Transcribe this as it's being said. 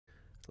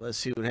Let's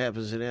see what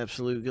happens in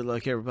absolute. Good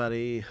luck,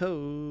 everybody.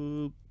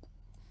 Hope.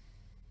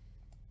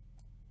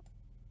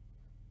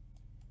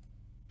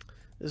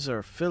 This is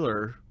our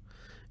filler.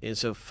 And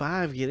so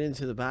 5 get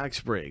into the box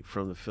break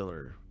from the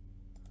filler.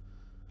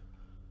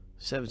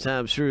 7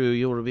 times through,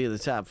 you want to be in the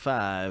top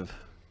 5.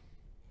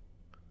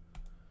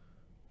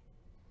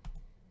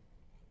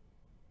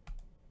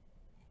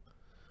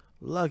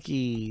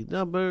 Lucky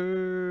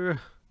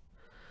number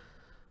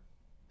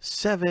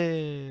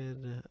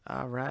 7.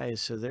 All right,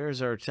 so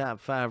there's our top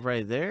 5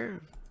 right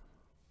there.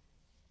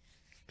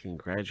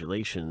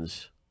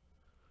 Congratulations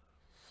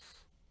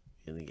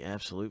in the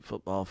absolute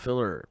football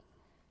filler.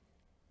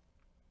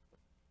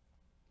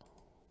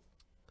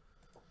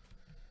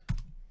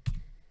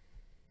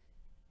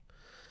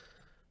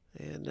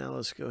 And now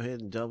let's go ahead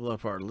and double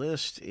up our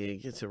list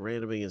and get to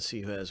randoming and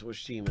see who has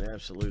which team in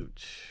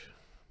absolute.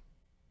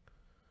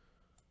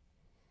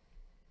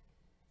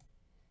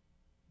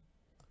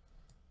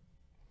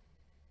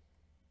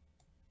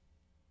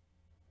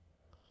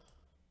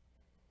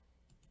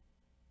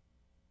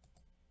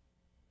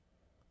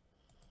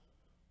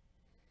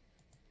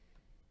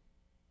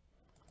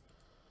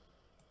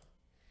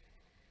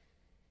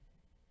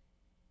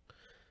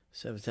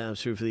 Seven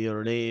times through for the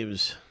owner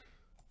names.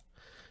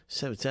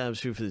 7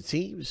 times through for the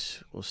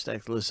teams. We'll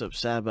stack the list up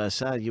side by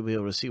side. You'll be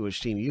able to see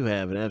which team you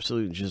have in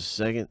absolute in just a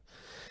second.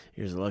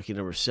 Here's the lucky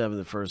number 7.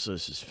 The first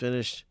list is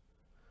finished.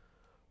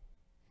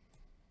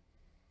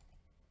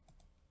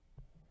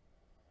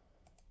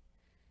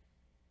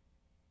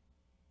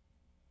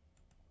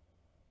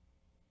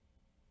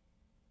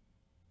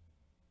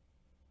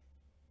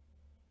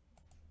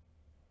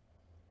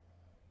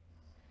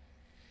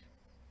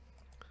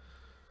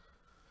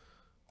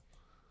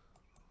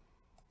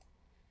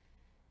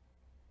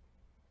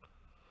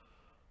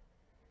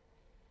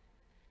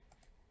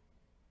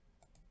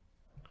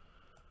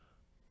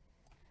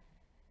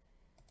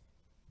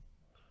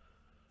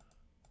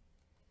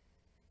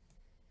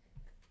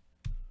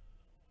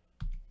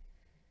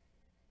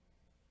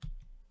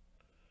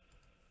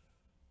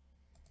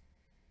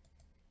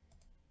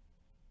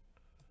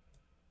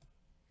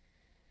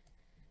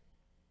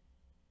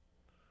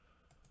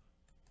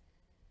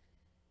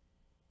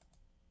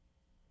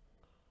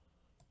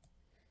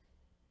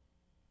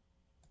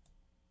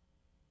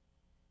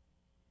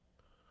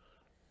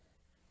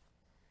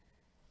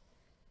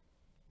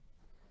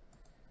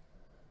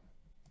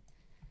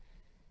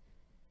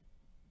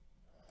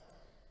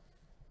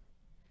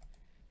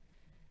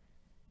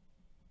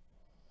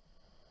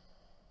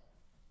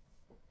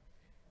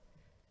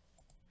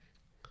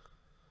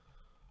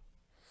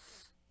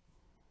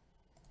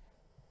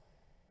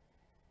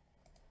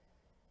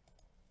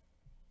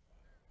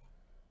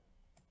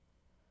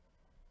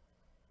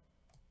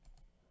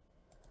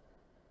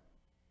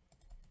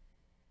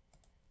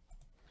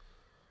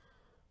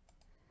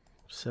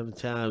 Seven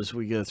times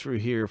we go through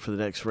here for the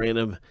next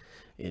random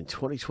in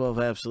 2012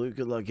 absolute.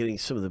 Good luck getting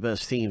some of the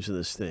best teams in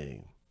this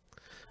thing.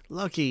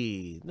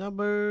 Lucky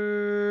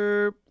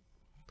number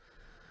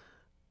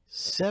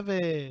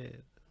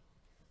 7.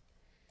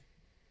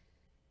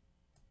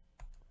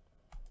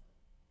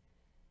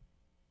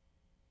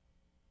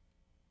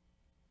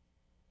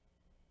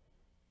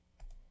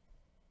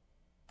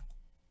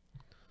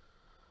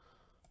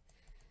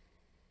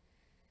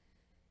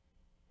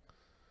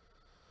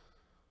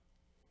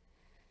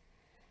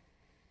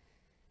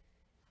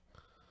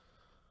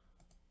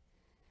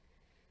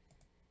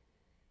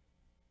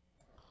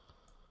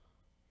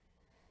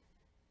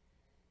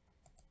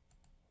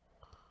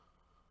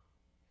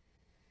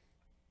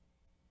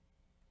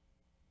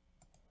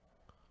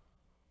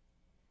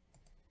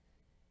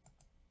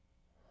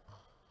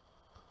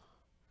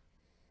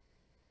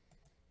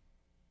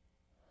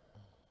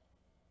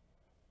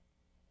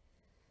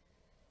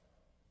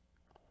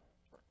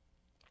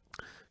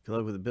 Good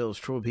luck with the Bills,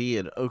 Troy B.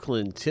 and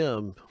Oakland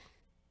Tim.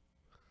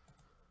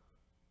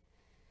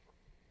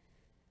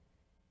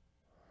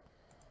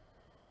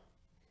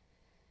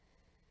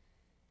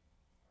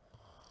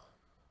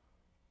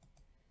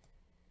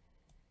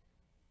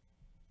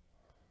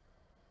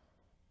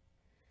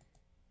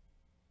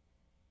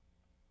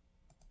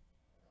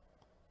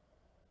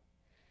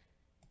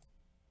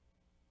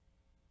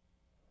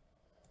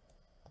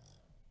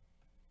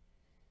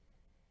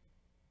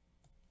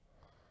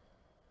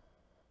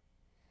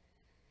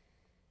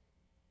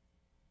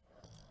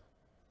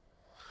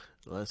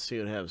 Let's see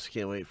what happens.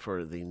 Can't wait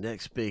for the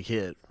next big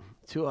hit.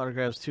 2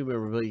 autographs, 2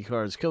 memorabilia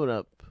cards coming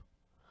up.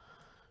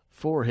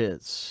 4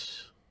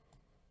 hits.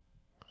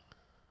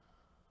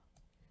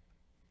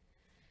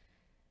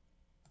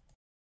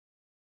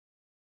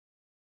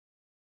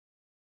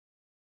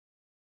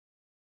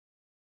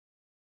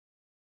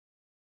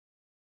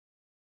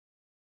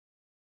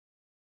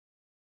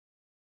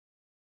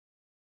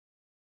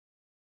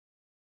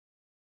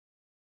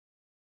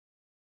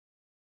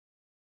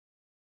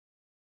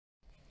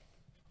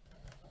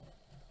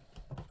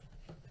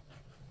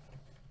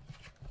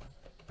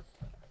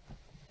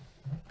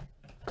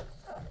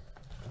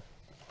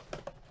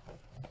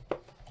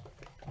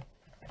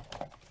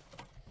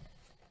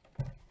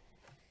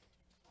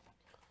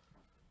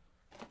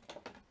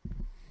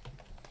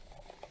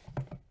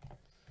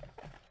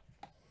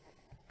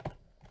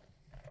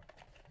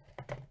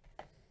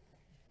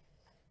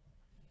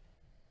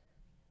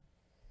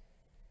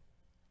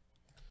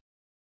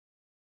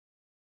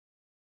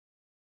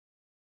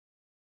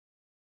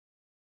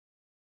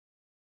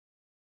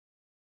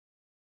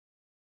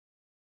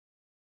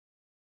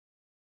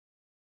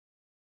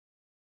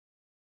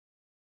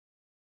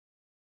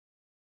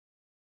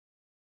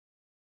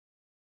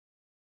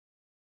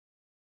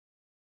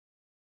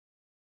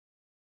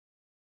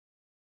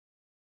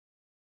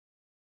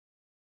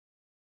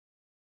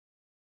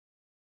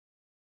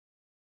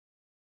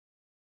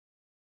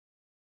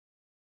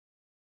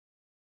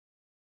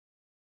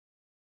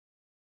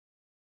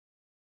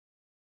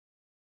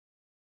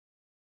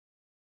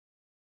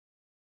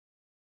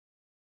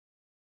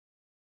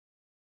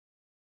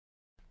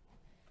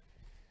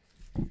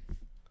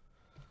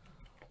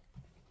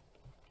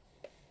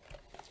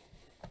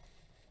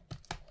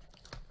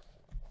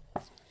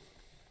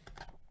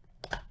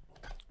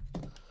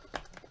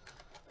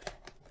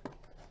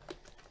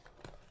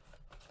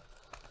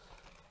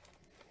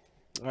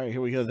 All right,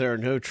 here we go. There are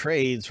no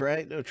trades,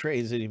 right? No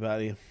trades,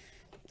 anybody.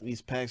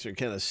 These packs are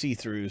kind of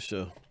see-through,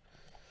 so.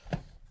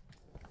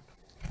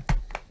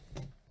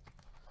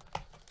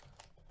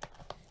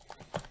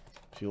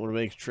 If you want to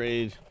make a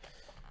trade,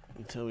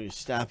 you tell me to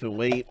stop and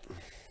wait.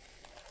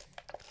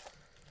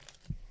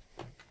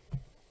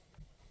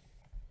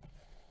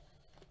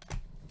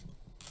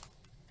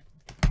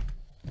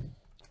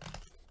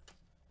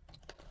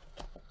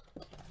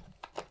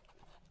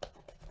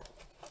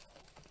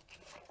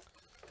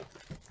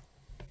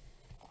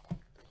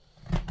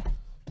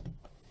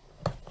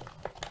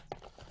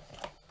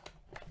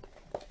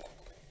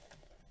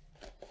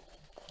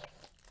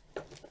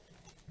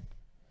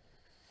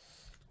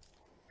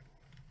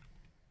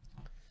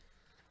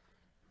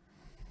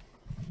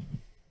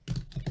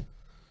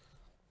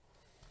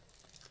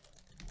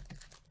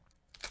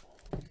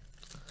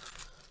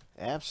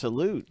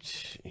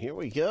 Absolute. Here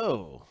we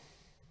go.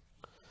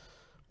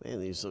 Man,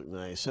 these look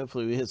nice.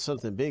 Hopefully we hit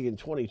something big in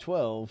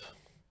 2012.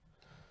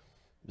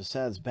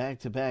 Besides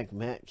back-to-back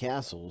Matt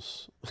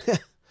Castles.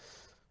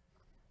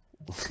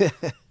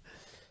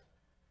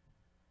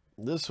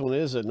 This one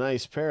is a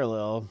nice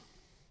parallel.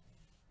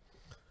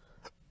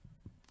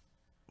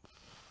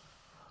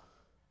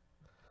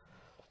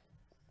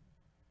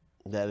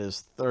 That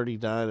is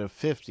 39 of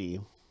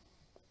 50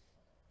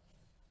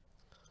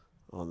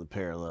 on the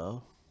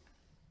parallel.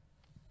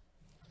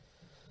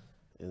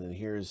 And then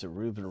here is a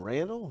Ruben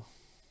Randall.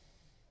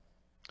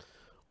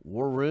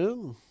 War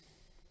Room.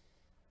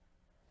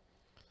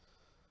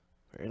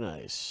 Very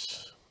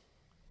nice.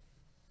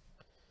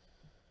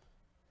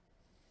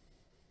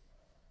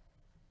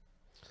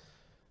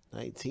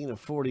 $19 of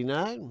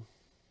 49.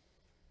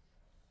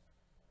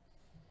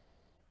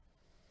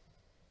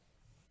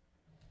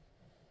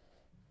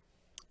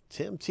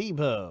 Tim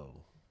Tebow.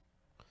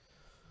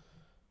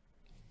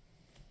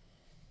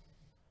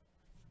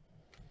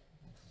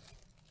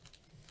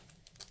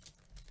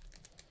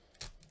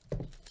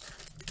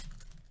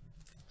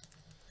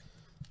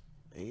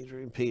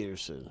 Adrian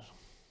Peterson.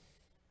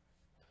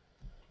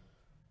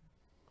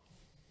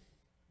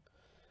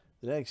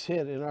 The next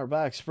hit in our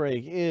box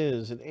break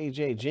is an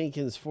A.J.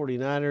 Jenkins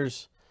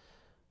 49ers.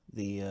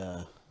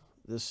 This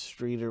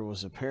streeter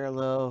was a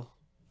parallel.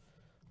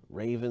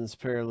 Ravens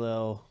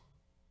parallel.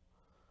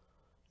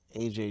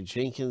 A.J.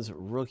 Jenkins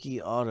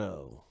rookie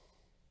auto.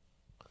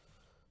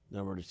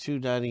 Number to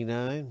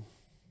 299.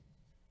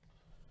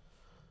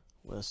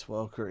 Wes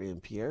Welker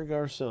and Pierre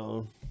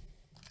Garçon.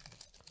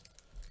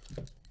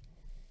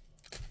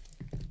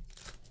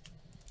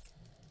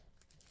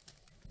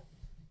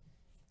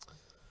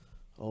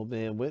 Old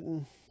Man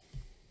Witten.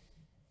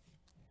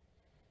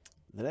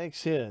 The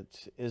next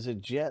hit is a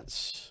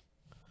Jets.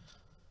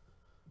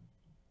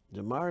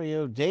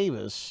 Demario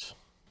Davis.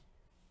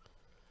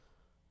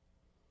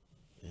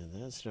 And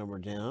that's number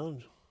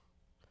down.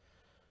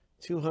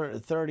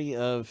 230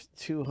 of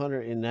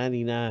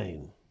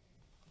 299.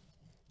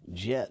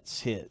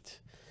 Jets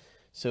hit.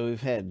 So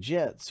we've had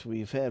Jets,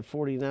 we've had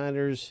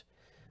 49ers,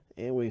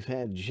 and we've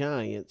had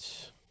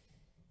Giants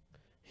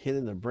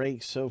hitting the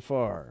break so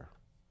far.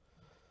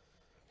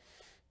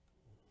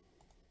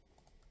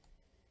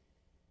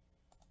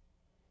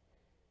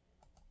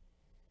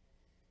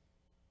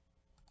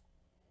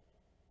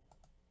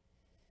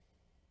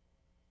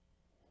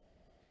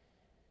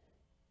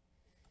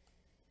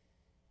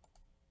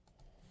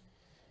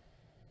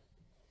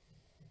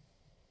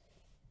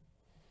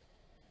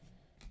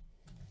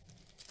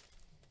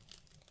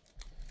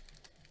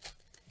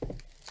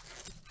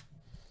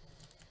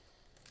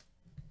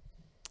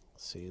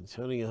 See,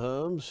 Antonio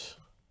Holmes,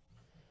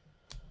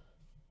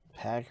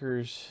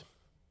 Packers,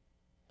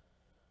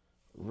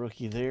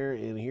 rookie there.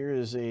 And here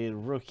is a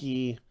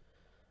rookie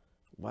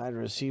wide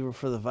receiver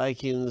for the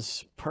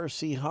Vikings,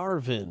 Percy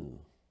Harvin.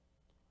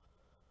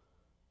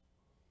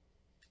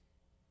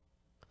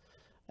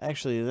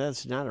 Actually,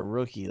 that's not a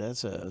rookie.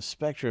 That's a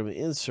Spectrum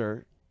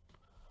insert.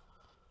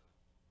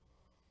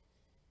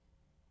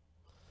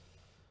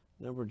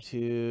 Number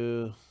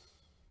 2.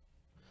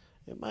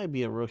 It might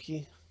be a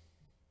rookie.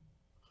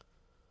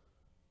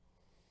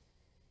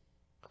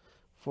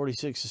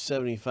 46 to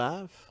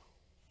 75.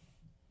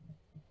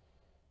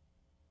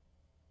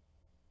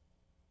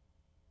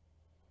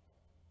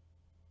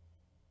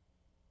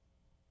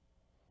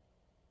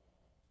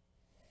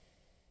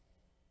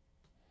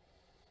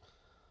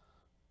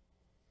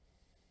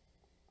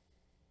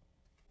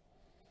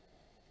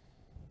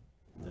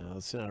 No,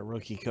 it's not a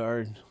rookie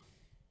card.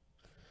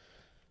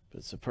 But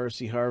it's a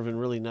Percy Harvin.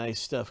 Really nice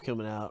stuff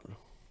coming out.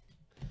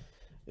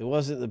 It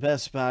wasn't the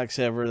best box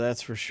ever,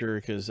 that's for sure,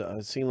 because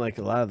it seemed like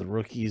a lot of the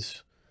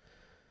rookies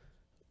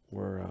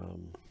were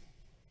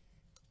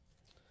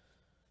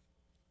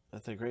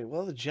not that great.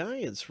 Well, the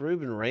Giants,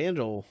 Ruben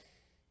Randall,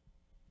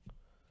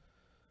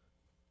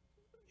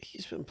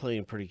 he's been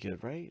playing pretty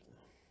good, right?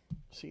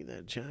 See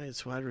that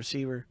Giants wide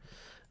receiver?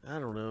 I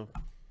don't know.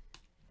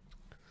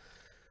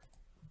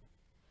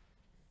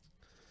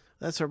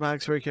 That's our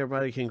box break,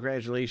 everybody.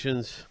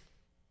 Congratulations.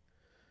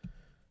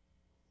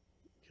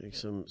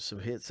 Getting some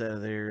hits out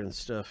of there and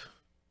stuff.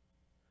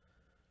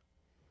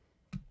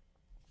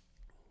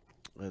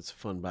 That's a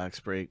fun box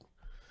break.